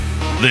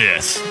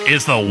This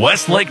is the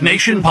Westlake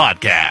Nation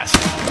Podcast.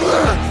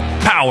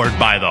 Powered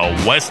by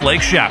the Westlake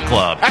Chap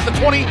Club. At the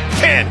 20,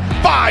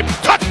 10,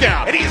 5,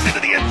 touchdown. And he's into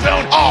the end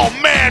zone. Oh,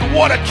 man,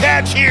 what a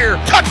catch here.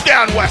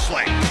 Touchdown,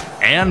 Westlake.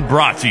 And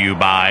brought to you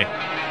by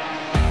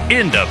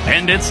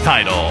Independence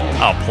Title,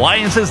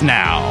 Appliances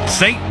Now,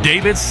 St.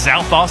 David's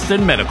South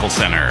Austin Medical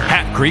Center,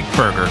 Hat Creek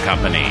Burger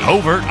Company,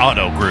 Covert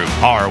Auto Group,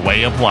 Our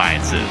Way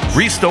Appliances,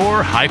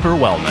 Restore Hyper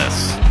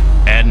Wellness.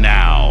 And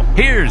now,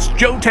 here's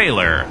Joe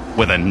Taylor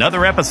with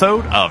another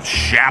episode of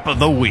Chap of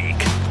the Week.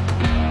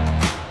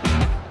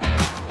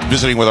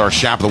 Visiting with our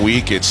Chap of the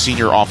Week, it's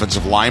senior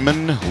offensive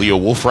lineman Leo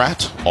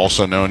Wulffraat,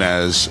 also known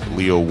as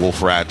Leo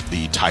Wulffraat,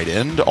 the tight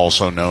end,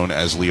 also known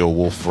as Leo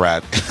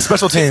Wulffraat.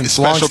 Special teams,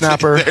 long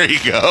snapper. There you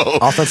go.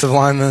 Offensive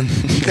lineman.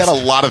 You got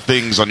a lot of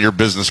things on your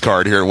business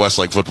card here at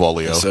Westlake Football,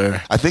 Leo. Yes,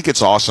 sir. I think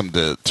it's awesome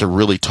to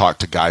really talk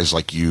to guys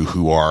like you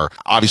who are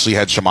obviously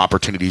had some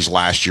opportunities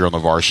last year on the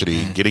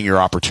varsity, getting your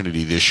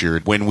opportunity this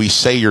year. When we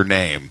say your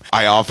name,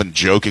 I often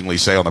jokingly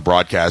say on the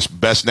broadcast,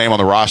 best name on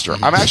the roster.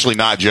 I'm actually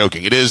not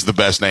joking. It is the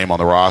best name on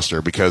the roster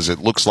because it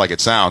looks like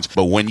it sounds.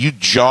 But when you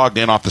jogged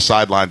in off the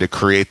sideline to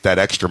create that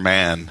extra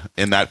man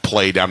in that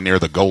play down near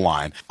the goal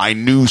line, I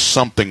knew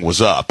something was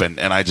up. And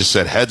I just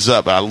said, heads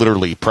up. I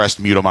literally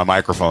pressed mute on my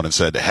microphone and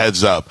said,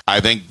 heads up.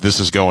 I think this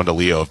is going to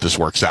Leo if this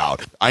works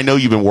out. I know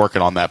you've been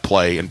working on that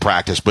play in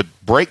practice, but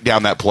break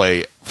down that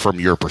play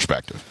from your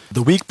perspective.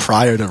 The week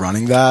prior to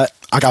running that,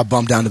 I got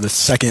bumped down to the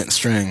second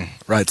string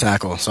right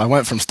tackle. So I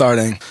went from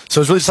starting. So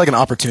it was really just like an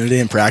opportunity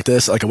in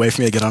practice, like a way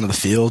for me to get onto the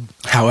field.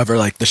 However,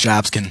 like the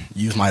Chaps can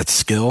use my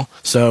skill.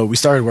 So we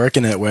started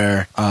working it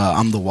where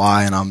I'm the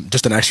Y and I'm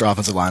just an extra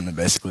offensive lineman,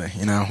 basically.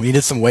 You know, we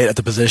needed some weight at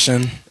the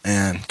position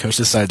and coach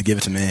decided to give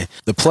it to me.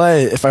 The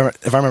play, if I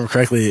remember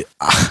correctly,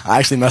 I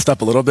actually messed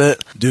up a little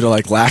bit due to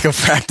like lack of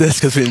practice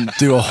because we didn't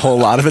do a whole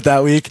lot of it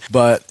that week,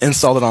 but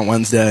installed it on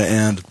Wednesday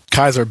and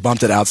Kaiser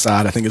bumped it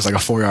outside. I think it was like a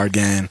 4-yard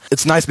gain.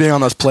 It's nice being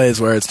on those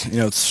plays where it's, you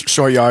know, it's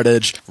short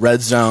yardage,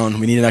 red zone.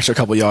 We need an extra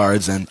couple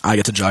yards, and I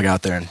get to jog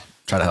out there and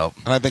try to help.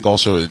 And I think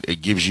also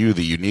it gives you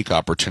the unique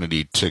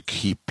opportunity to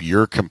keep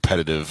your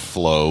competitive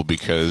flow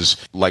because,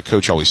 like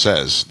Coach always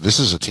says, this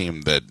is a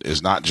team that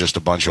is not just a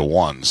bunch of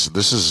ones.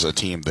 This is a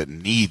team that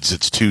needs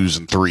its 2s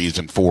and 3s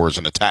and 4s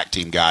and attack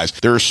team guys.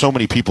 There are so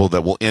many people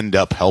that will end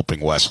up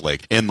helping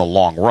Westlake in the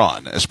long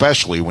run,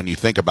 especially when you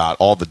think about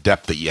all the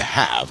depth that you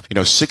have. You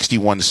know,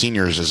 61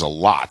 seniors is a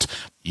lot.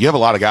 You have a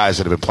lot of guys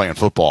that have been playing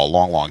football a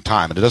long, long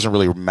time, and it doesn't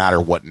really matter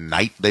what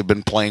night they've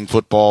been playing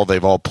football.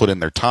 They've all put in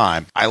their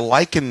time. I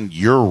liken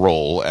your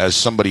role as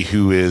somebody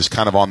who is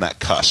kind of on that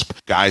cusp.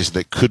 Guys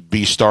that could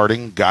be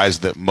starting, guys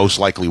that most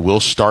likely will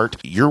start.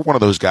 You're one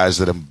of those guys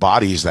that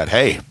embodies that,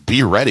 hey,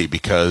 be ready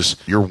because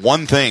you're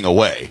one thing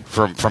away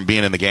from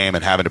being in the game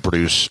and having to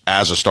produce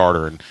as a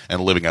starter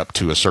and living up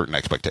to a certain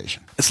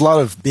expectation. It's a lot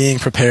of being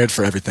prepared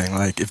for everything.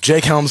 Like if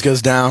Jake Helms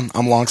goes down,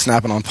 I'm long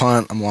snapping on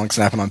punt, I'm long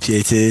snapping on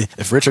PAT.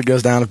 If Richard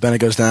goes down, if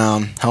Bennett goes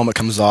down, helmet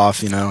comes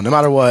off, you know, no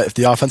matter what, if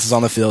the offense is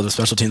on the field, if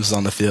special teams is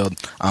on the field,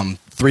 I'm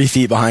 3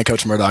 feet behind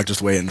Coach Murdock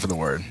just waiting for the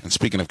word. And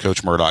speaking of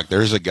Coach Murdock,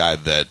 there's a guy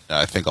that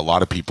I think a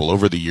lot of people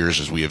over the years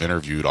as we have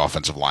interviewed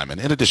offensive linemen,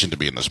 in addition to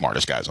being the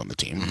smartest guys on the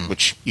team,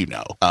 which you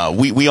know,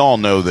 we all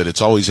know that it's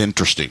always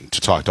interesting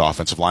to talk to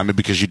offensive linemen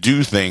because you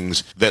do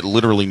things that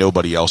literally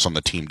nobody else on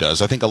the team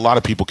does. I think a lot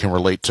of people can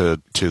relate to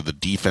the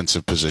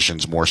defensive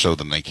positions more so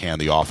than they can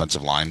the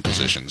offensive line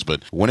positions.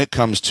 But when it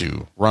comes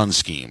to run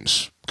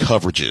schemes,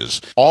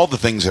 coverages, all the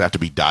things that have to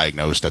be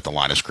diagnosed at the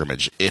line of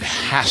scrimmage, it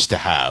has to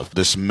have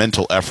this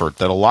mental effort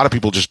that a lot of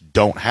people just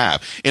don't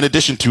have, in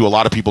addition to a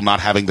lot of people not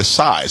having the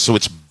size. So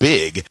it's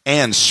big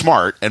and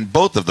smart, and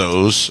both of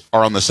those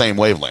are on the same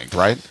wavelength,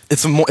 right?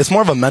 It's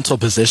more of a mental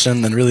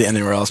position than really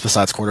anywhere else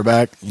besides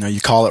quarterback. You know, you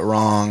call it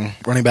wrong,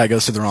 running back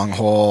goes through the wrong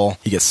hole,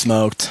 he gets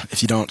smoked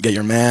if you don't get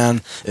your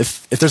man.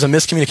 If there's a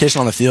miscommunication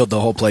on the field,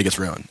 the whole play gets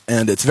ruined.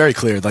 And it's very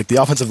clear. Like the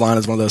offensive line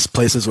is one of those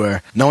places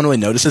where no one really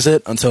notices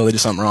it until they do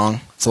something wrong.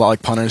 It's a lot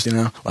like punters, you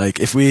know? Like,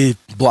 if we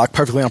block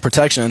perfectly on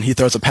protection, he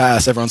throws a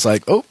pass, everyone's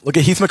like, oh, look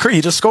at Heath McCree,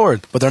 he just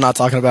scored. But they're not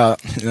talking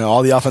about, you know,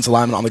 all the offensive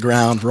linemen on the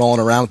ground, rolling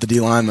around with the D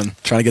linemen,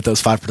 trying to get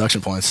those 5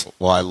 production points.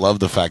 Well, I love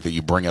the fact that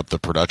you bring up the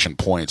production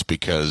points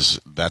because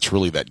that's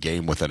really that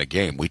game within a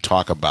game. We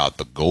talk about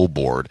the goal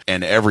board,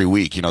 and every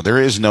week, you know,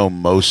 there is no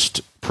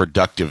most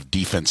productive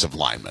defensive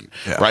lineman,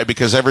 right?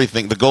 Because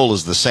the goal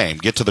is the same.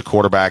 Get to the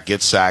quarterback,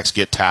 get sacks,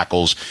 get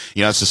tackles.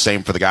 You know, it's the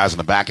same for the guys on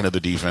the back end of the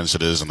defense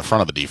it is in the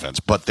front of the defense.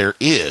 But there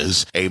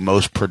is a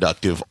most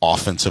productive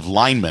offensive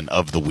lineman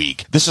of the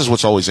week. This is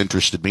what's always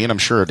interested me, and I'm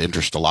sure it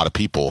interests a lot of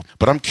people.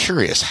 But I'm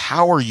curious,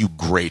 how are you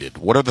graded?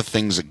 What are the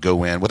things that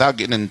go in? Without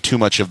getting into too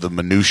much of the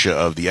minutia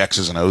of the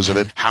X's and O's of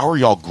it, how are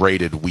y'all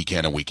graded week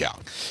in and week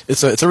out?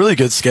 It's a really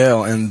good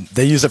scale, and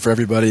they use it for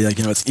everybody. Like,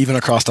 you know, it's even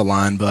across the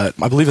line, but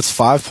I believe it's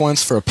 5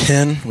 points for a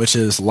pin, which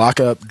is lock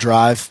up,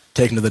 drive,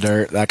 taken to the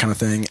dirt, that kind of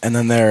thing. And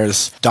then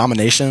there's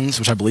dominations,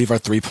 which I believe are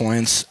 3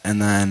 points.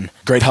 And then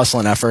great hustle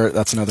and effort,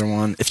 that's another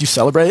one. If you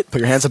celebrate, put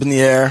your hands up in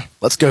the air,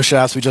 let's go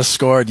Chaps, we just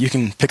scored, you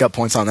can pick up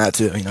points on that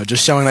too.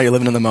 Just showing that you're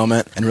living in the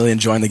moment and really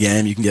enjoying the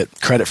game, you can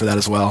get credit for that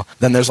as well.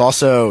 Then there's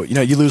also,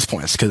 you lose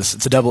points because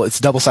it's a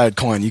double-sided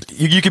coin.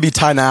 You could be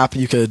tie nap,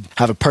 you could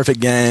have a perfect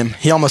game.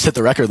 He almost hit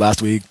the record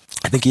last week.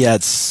 I think he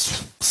had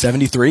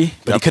 73,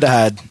 but he could have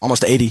had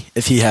almost 80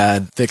 if he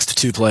had fixed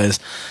 2 plays.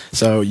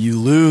 So you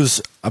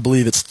lose, I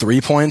believe it's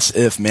 3 points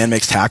if man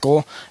makes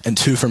tackle and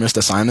 2 for missed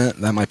assignment.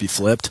 That might be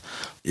flipped.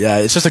 Yeah,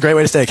 it's just a great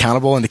way to stay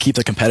accountable and to keep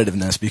the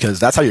competitiveness because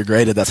that's how you're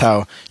graded. That's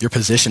how your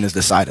position is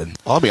decided.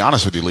 Well, I'll be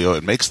honest with you, Leo.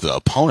 It makes the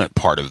opponent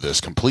part of this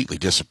completely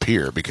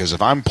disappear because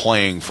if I'm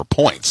playing for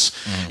points,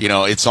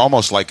 it's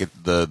almost like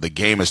the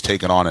game has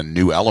taken on a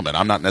new element.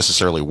 I'm not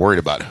necessarily worried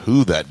about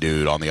who that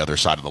dude on the other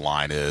side of the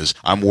line is.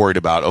 I'm worried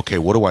about, okay,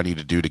 what do I need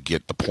to do to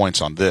get the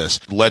points on this?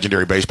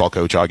 Legendary baseball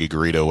coach Augie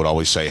Garrido would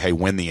always say, hey,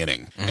 win the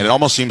inning. And it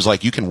almost seems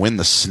like you can win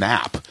the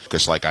snap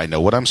because, I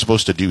know what I'm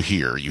supposed to do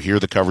here. You hear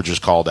the coverage is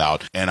called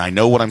out, and I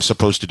know what I'm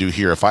supposed to do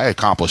here. If I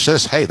accomplish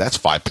this, hey, that's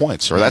 5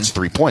 points, or that's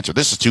 3 points, or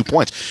this is 2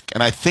 points.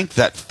 And I think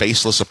that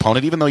faceless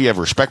opponent, even though you have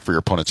respect for your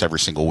opponents every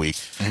single week,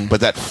 but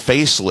that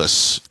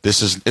faceless,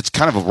 it's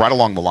kind of right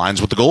along the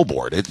lines with the goal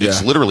board.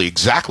 It's literally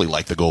exactly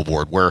like the goal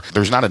board, where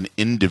there's not an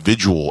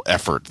individual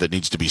effort that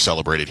needs to be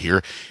celebrated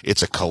here.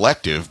 It's a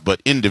collective,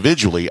 but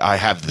individually, I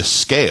have the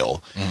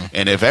scale.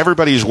 And if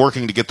everybody is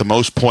working to get the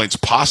most points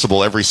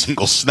possible every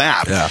single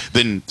snap,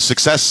 then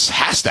success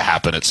has to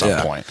happen at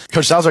some point.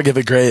 Coach Salazar gave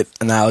a great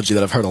analogy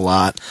that I've heard a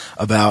lot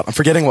about. I'm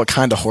forgetting what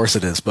kind of horse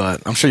it is,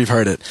 but I'm sure you've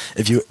heard it.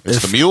 It's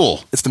the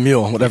mule. It's the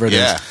mule, whatever it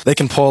is. They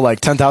can pull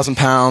 10,000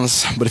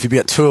 pounds, but if you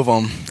get 2 of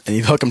them and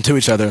you hook them to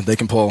each other, they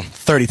can pull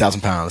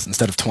 30,000 pounds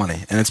instead of 20.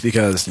 And it's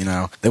because,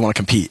 they want to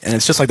compete. And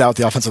it's just like that with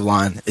the offensive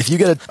line. If you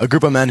get a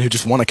group of men who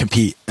just want to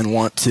compete and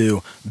want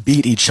to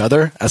beat each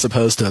other as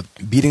opposed to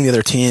beating the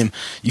other team,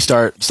 you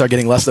start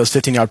getting less of those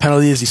 15-yard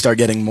penalties. You start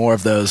getting more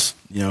of those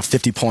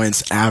 50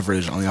 points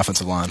average on the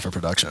offensive line for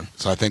production.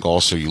 So I think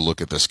also you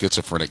look at the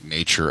schizophrenic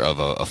nature of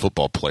a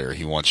football player.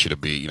 He wants you to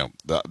be,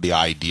 the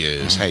idea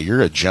is, hey,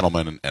 you're a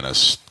gentleman and a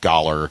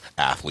scholar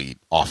athlete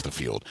off the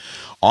field.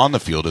 On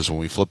the field is when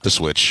we flip the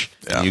switch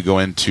and you go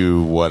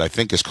into what I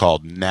think is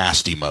called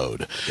nasty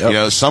mode.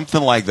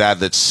 Something like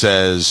that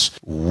says,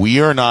 we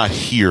are not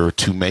here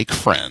to make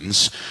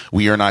friends.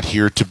 We are not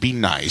here to be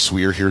nice.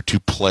 We are here to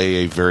play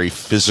a very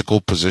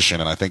physical position.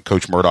 And I think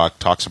Coach Murdock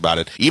talks about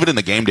it, even in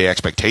the game day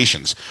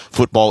expectations.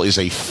 Football is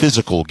a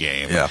physical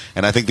game.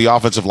 And I think the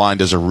offensive line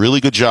does a really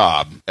good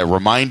job at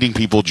reminding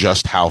people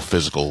just how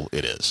physical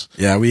it is.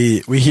 Yeah,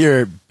 we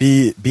hear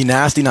be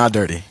nasty, not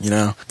dirty.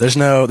 There's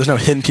no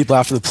hitting people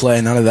after the play,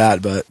 none of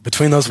that. But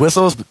between those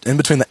whistles, in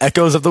between the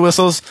echoes of the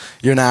whistles,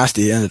 you're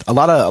nasty. And a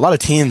lot of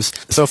teams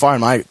so far in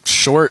my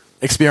short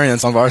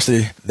experience on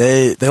varsity,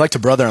 they like to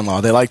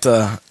brother-in-law. They like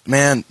to,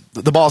 man,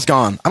 the ball's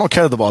gone. I don't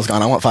care that the ball's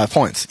gone. I want 5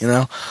 points,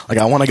 I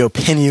want to go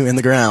pin you in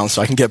the ground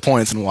so I can get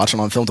points and watch them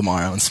on film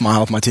tomorrow and smile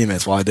with my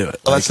teammates while I do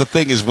it. Well, that's the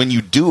thing is when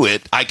you do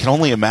it, I can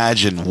only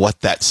imagine what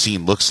that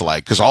scene looks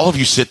like because all of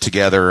you sit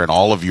together and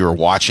all of you are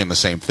watching the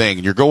same thing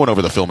and you're going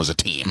over the film as a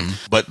team.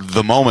 But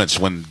the moments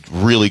when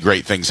really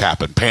great things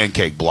happen,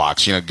 pancake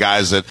blocks,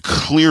 guys that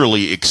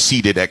clearly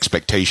exceeded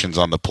expectations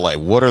on the play,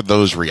 what are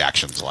those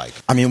reactions like?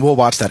 I mean, we'll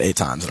watch that 8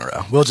 times in a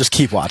row. We'll just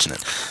keep watching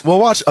it. We'll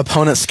watch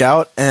opponent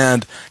scout,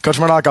 and Coach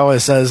Murdock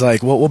always says,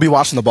 we'll be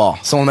watching the ball.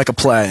 Someone will make a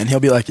play, and he'll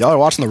be like, y'all are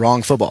watching the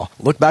wrong football.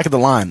 Look back at the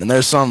line, and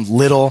there's some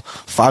little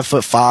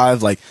 5'5",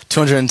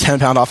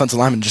 210-pound offensive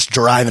lineman just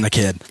driving a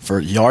kid for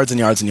yards and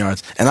yards and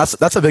yards. And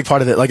that's a big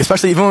part of it.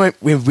 Especially even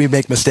when we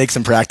make mistakes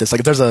in practice.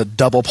 If there's a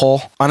double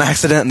pull on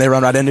accident and they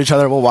run right into each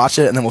other, we'll watch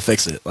it, and then we'll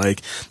fix it.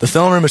 The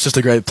film room is just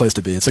a great place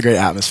to be. It's a great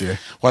atmosphere.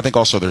 Well, I think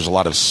also there's a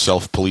lot of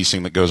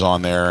self-policing that goes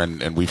on there,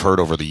 and we've heard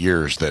over the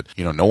years that,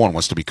 no one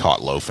wants to be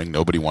caught loafing.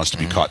 Nobody wants to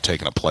be caught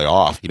taking a play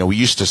off. We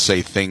used to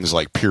say things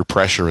like peer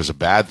pressure is a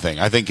bad thing.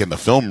 I think in the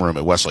film room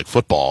at Westlake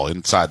football,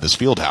 inside this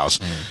field house,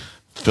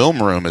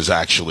 film room is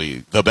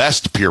actually the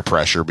best peer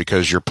pressure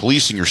because you're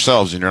policing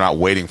yourselves and you're not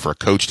waiting for a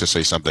coach to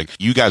say something.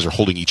 You guys are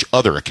holding each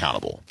other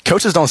accountable.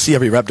 Coaches don't see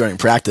every rep during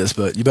practice,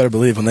 but you better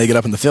believe when they get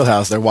up in the field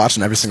house, they're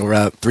watching every single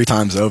rep 3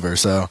 times over.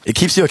 So it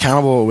keeps you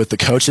accountable with the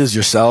coaches,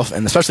 yourself,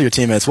 and especially your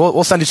teammates.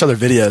 We'll send each other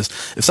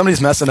videos. If somebody's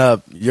messing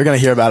up, you're going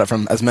to hear about it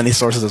from as many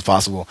sources as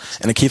possible,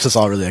 and it keeps us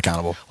all really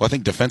accountable. Well, I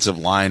think defensive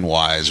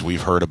line-wise,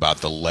 we've heard about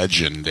the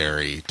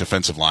legendary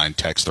defensive line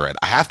text thread.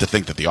 I have to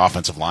think that the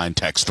offensive line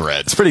text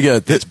thread... It's pretty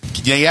good.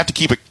 You have to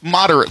keep it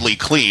moderately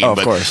clean, of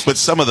course. But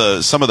some of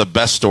the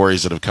best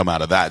stories that have come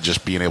out of that,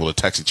 just being able to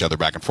text each other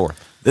back and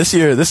forth. This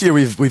year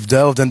we've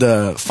delved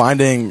into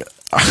finding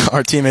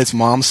our teammates'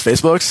 moms'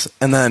 Facebooks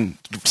and then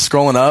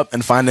scrolling up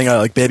and finding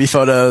like baby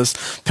photos,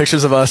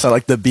 pictures of us at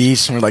like the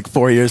beach when we're like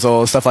 4 years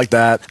old, stuff like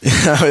that.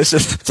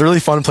 It's a really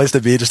fun place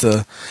to be.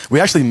 We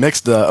actually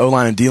mixed the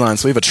O-line and D-line,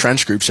 so we have a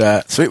trench group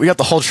chat. So we got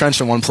the whole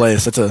trench in one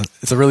place. It's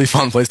a really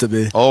fun place to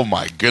be. Oh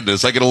my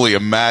goodness, I can only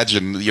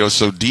imagine.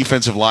 So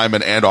defensive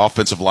linemen and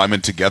offensive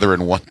linemen together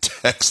in one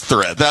text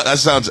thread. That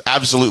sounds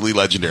absolutely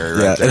legendary.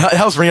 Right? Yeah, it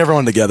helps bring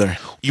everyone together.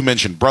 You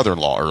mentioned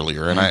brother-in-law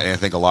earlier, and I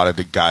think a lot of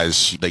the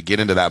guys, they get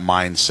into that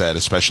mindset,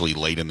 especially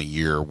late in the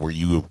year, where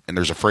and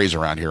there's a phrase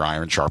around here,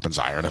 iron sharpens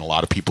iron, and a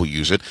lot of people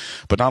use it,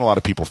 but not a lot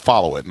of people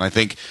follow it. And I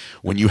think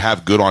when you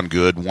have good on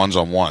good, ones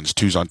on ones,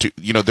 twos on two,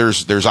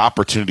 there's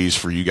opportunities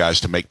for you guys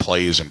to make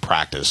plays in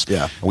practice.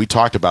 Yeah. And we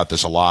talked about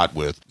this a lot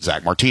with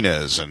Zach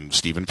Martinez and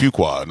Stephen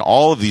Fuqua and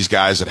all of these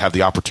guys that have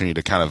the opportunity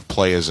to kind of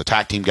play as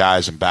attack team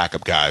guys and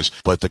backup guys.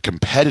 But the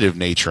competitive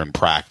nature in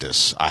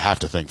practice, I have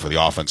to think, for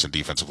the offense and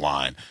defensive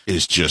line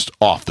is just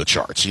off the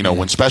charts.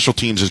 When special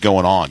teams is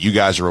going on, you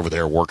guys are over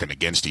there working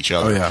against each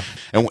other. Oh, yeah.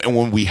 And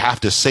when we have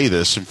to say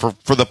this, and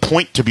for the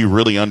point to be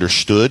really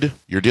understood,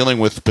 you're dealing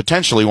with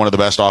potentially one of the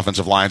best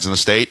offensive lines in the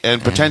state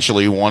and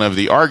potentially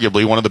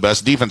arguably one of the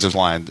best defensive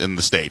lines in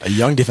the state. A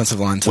young defensive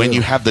line, too. When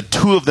you have the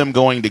two of them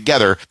going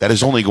together, that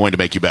is only going to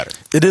make you better.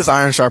 It is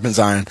iron sharpens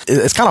iron.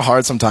 It's kind of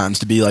hard sometimes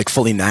to be like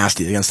fully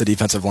nasty against the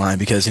defensive line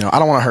because, I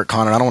don't want to hurt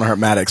Connor, I don't want to hurt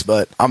Maddox,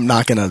 but I'm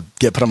not going to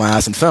get put on my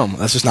ass in film.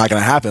 That's just not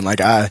going to happen.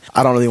 Like, I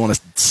don't really want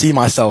to see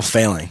myself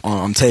failing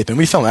on tape, and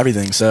we film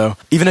everything. So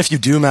even if you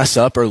do mess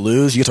up or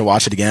lose, you get to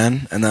watch it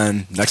again, and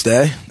then next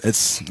day,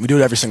 we do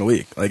it every single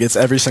week. Like, it's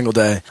every single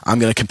day I'm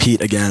going to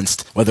compete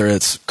against, whether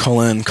it's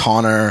Cullen,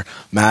 Connor,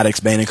 Maddox,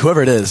 Baining,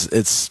 whoever it is.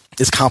 It's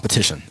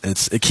competition.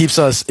 It keeps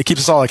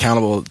us all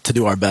accountable to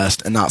do our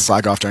best and not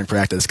slack off during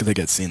practice because it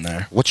gets seen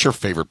there. What's your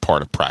favorite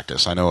part of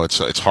practice? I know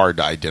it's hard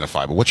to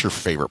identify, but what's your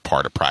favorite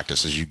part of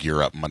practice as you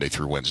gear up Monday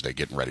through Wednesday,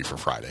 getting ready for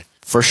Friday?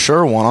 For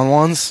sure,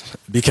 one-on-ones,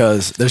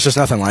 because there's just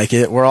nothing like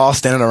it. We're all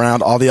standing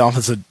around, all the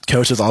offensive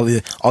coaches, all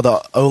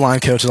the O-line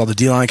coaches, all the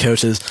D-line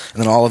coaches,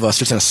 and then all of us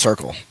just in a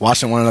circle,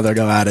 watching one another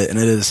go at it, and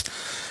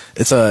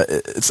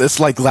it's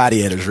like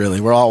gladiators, really.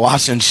 We're all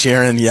watching,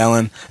 cheering,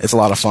 yelling. It's a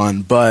lot of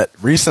fun. But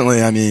recently,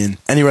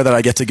 anywhere that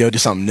I get to go do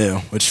something new,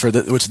 which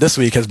this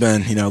week has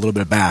been, a little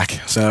bit back.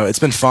 So it's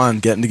been fun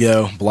getting to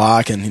go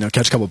block and,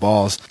 catch a couple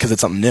balls because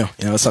it's something new.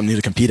 It's something new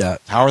to compete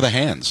at. How are the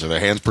hands? Are their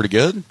hands pretty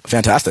good?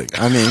 Fantastic.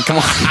 Come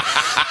on.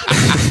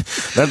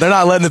 They're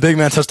not letting the big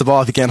man touch the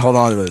ball if he can't hold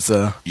on to it.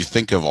 So you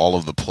think of all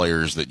of the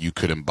players that you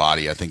could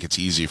embody. I think it's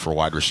easy for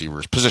wide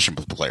receivers, position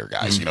player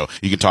guys. Mm-hmm.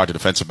 You can talk to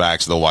defensive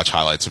backs; they'll watch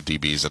highlights of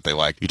DBs that they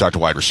like. You talk to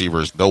wide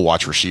receivers; they'll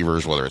watch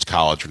receivers, whether it's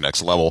college or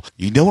next level.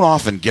 You don't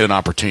often get an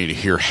opportunity to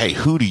hear, "Hey,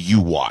 who do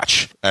you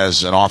watch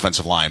as an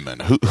offensive lineman?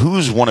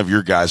 Who's one of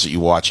your guys that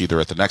you watch either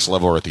at the next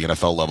level or at the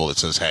NFL level that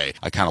says, hey,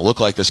 I kind of look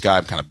like this guy,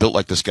 I'm kind of built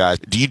like this guy."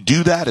 Do you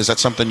do that? Is that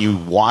something you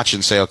watch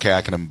and say, okay,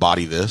 I can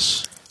embody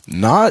this?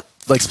 Not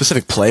like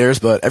specific players,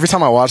 but every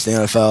time I watch the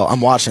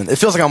NFL, it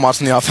feels like I'm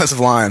watching the offensive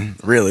line,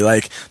 really.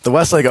 Like the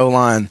Westlake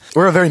O-line,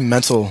 we're a very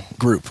mental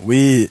group.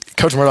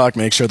 Coach Murdock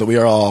makes sure that we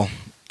are all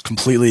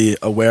completely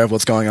aware of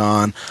what's going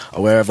on,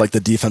 aware of like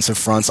the defensive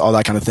fronts, all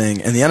that kind of thing.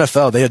 In the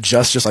NFL, they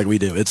adjust just like we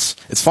do. It's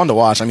fun to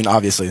watch.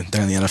 Obviously,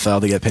 they're in the NFL,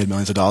 they get paid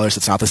millions of dollars.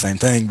 It's not the same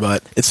thing,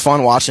 but it's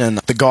fun watching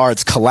the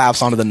guards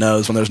collapse onto the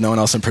nose when there's no one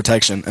else in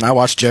protection. And I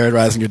watch Jared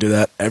Risinger do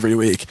that every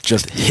week,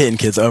 just hitting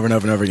kids over and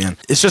over and over again.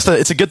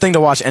 It's a good thing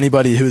to watch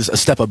anybody who's a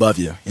step above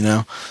you,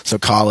 So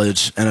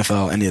college,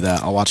 NFL, any of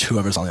that. I'll watch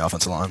whoever's on the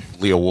offensive line.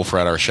 Leo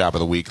Wulffraat, our Chap of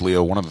the Week.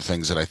 Leo, one of the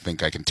things that I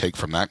think I can take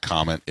from that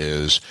comment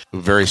is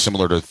very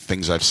similar to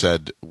things I've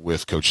said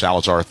with Coach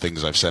Salazar,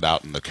 things I've said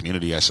out in the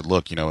community. I said,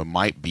 look, it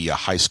might be a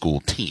high school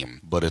team,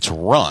 but it's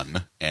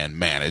run and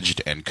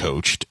managed and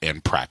coached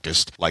and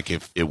practiced like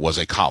if it was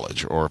a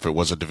college or if it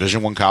was a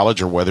Division I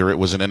college or whether it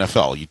was an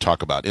NFL. You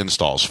talk about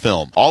installs,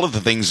 film, all of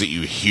the things that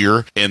you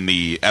hear in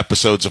the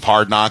episodes of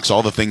Hard Knocks,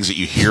 all the things that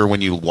you hear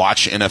when you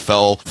watch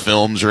NFL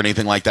films or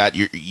anything like that,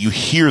 you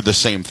hear the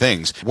same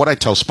things. What I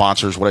tell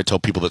sponsors, what I tell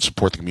people that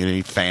support the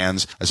community,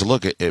 fans, I said,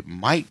 look, it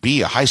might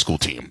be a high school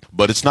team,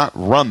 but it's not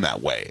run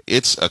that way.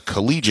 It's a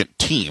collegiate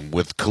team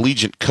with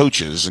collegiate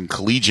coaches and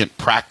collegiate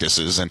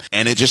practices, and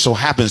it just so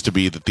happens to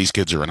be that these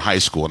kids are in high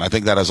school, and I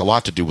think that has a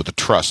lot to do with the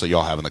trust that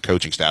y'all have in the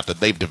coaching staff that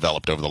they've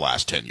developed over the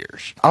last 10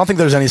 years. I don't think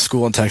there's any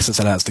school in Texas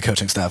that has the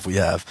coaching staff we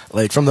have.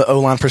 Like, from the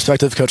O-line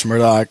perspective, Coach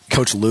Murdock,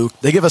 Coach Luke,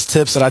 they give us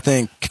tips that I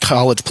think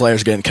college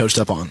players are getting coached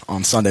up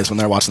on Sundays when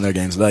they're watching their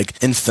games.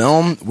 Like, in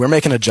film, we're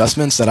making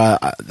adjustments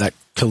that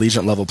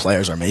collegiate level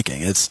players are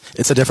making.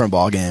 It's a different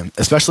ball game,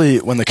 especially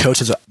when the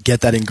coaches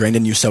get that ingrained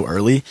in you so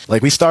early.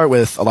 Like, we start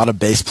with a lot of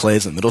base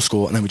plays in middle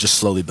school, and then we just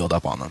slowly build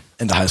up on them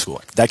into high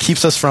school. That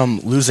keeps us from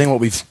losing what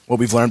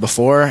we've learned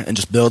before and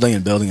just building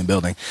and building and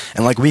building.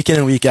 And like week in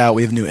and week out,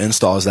 we have new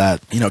installs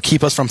that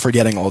keep us from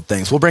forgetting old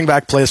things. We'll bring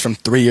back plays from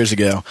 3 years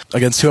ago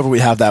against whoever we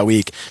have that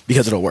week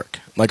because it'll work.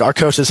 Like, our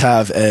coaches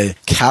have a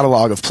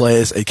catalog of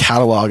plays, a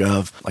catalog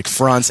of like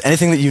fronts,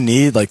 anything that you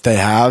need, like they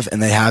have,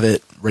 and they have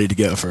it ready to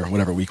go for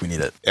whatever week we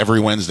need it. Every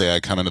Wednesday I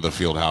come into the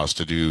field house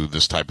to do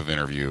this type of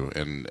interview,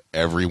 and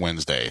every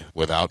Wednesday,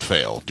 without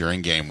fail,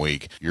 during game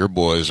week, your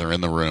boys are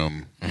in the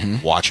room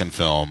watching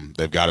film.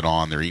 They've got it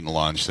on. They're eating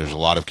lunch. There's a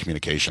lot of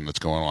communication that's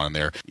going on in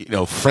there.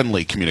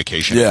 Friendly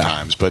communication at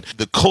times. But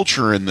the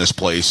culture in this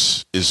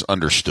place is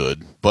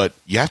understood. But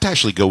you have to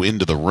actually go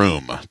into the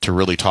room to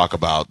really talk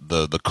about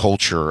the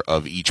culture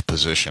of each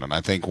position. And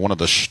I think one of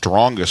the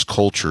strongest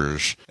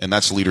cultures, and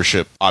that's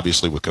leadership,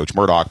 obviously, with Coach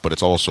Murdock, but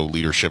it's also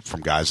leadership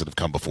from guys that have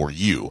come before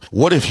you.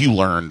 What have you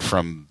learned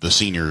from the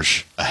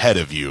seniors ahead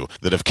of you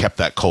that have kept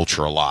that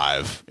culture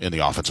alive in the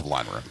offensive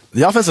line room?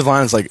 The offensive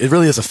line is it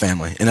really is a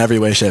family in every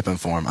way, shape, and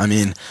form. I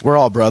mean, we're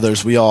all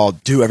brothers. We all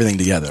do everything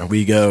together.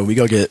 We go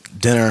get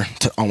dinner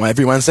on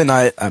every Wednesday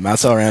night at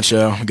Matt's El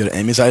Rancho. We go to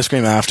Amy's Ice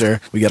Cream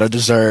after. We get our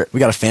dessert. We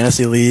got a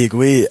fantasy league.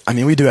 We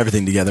do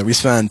everything together. We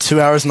spend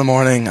 2 hours in the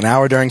morning, an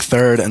hour during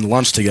third, and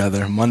lunch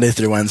together Monday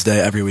through Wednesday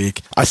every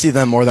week. I see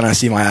them more than I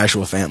see my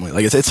actual family.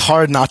 It's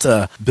hard not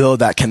to build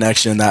that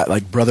connection,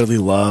 that brotherly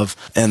love.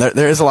 And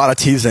there is a lot of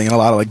teasing and a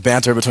lot of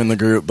banter between the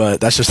group, but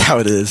that's just how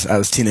it is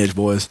as teenage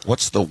boys.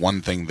 What's the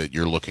one thing that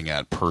you're looking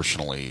at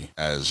personally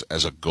as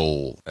a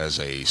goal as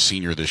a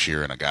senior this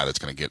year and a guy that's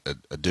going to get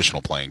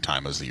additional playing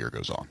time as the year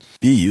goes on?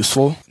 Be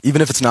useful.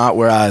 Even if it's not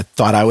where I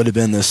thought I would have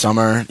been this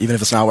summer, even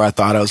if it's not where I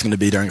thought I was going to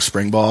be during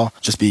spring ball,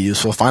 just be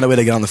useful. Find a way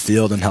to get on the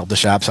field and help the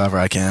Chaps however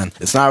I can.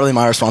 It's not really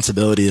my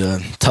responsibility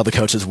to tell the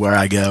coaches where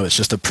I go. It's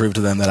just to prove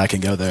to them that I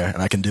can go there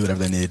and I can do whatever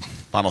they need.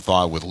 Final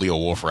thought with Leo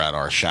Wulffraat,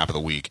 our Chap of the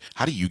week.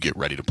 How do you get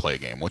ready to play a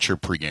game? What's your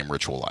pregame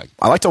ritual like?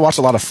 I like to watch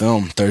a lot of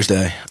film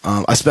Thursday.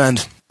 I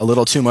spend a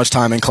little too much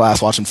time in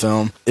class watching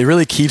film. It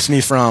really keeps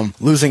me from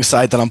losing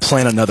sight that I'm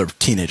playing another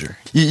teenager.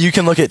 You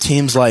can look at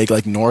teams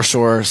like North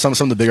Shore, some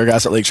of the bigger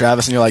guys at Lake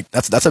Travis, and you're like,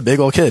 that's a big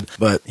old kid,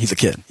 but he's a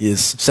kid. He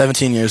is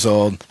 17 years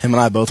old. Him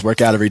and I both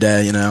work out every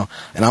day, and I'm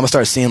gonna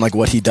start seeing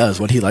what he does,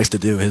 what he likes to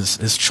do,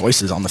 his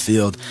choices on the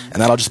field,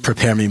 and that'll just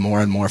prepare me more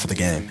and more for the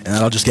game, and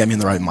that'll just get me in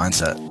the right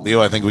mindset.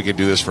 Leo, I think we could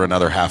do this for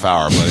another half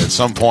hour, but at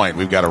some point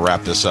we've got to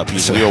wrap this up.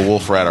 He's Leo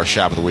Wulffraat, our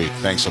Chap of the week.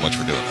 Thanks so much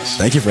for doing this.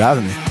 Thank you for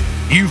having me.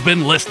 You've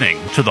been listening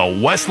to the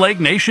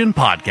Westlake Nation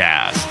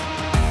podcast.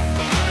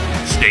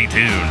 Stay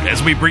tuned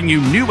as we bring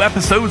you new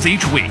episodes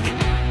each week.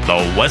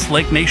 The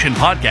Westlake Nation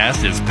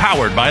podcast is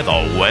powered by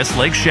the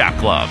Westlake Chap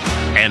Club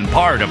and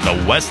part of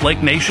the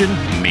Westlake Nation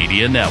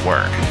Media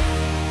Network.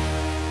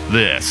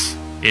 This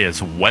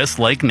is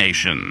Westlake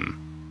Nation.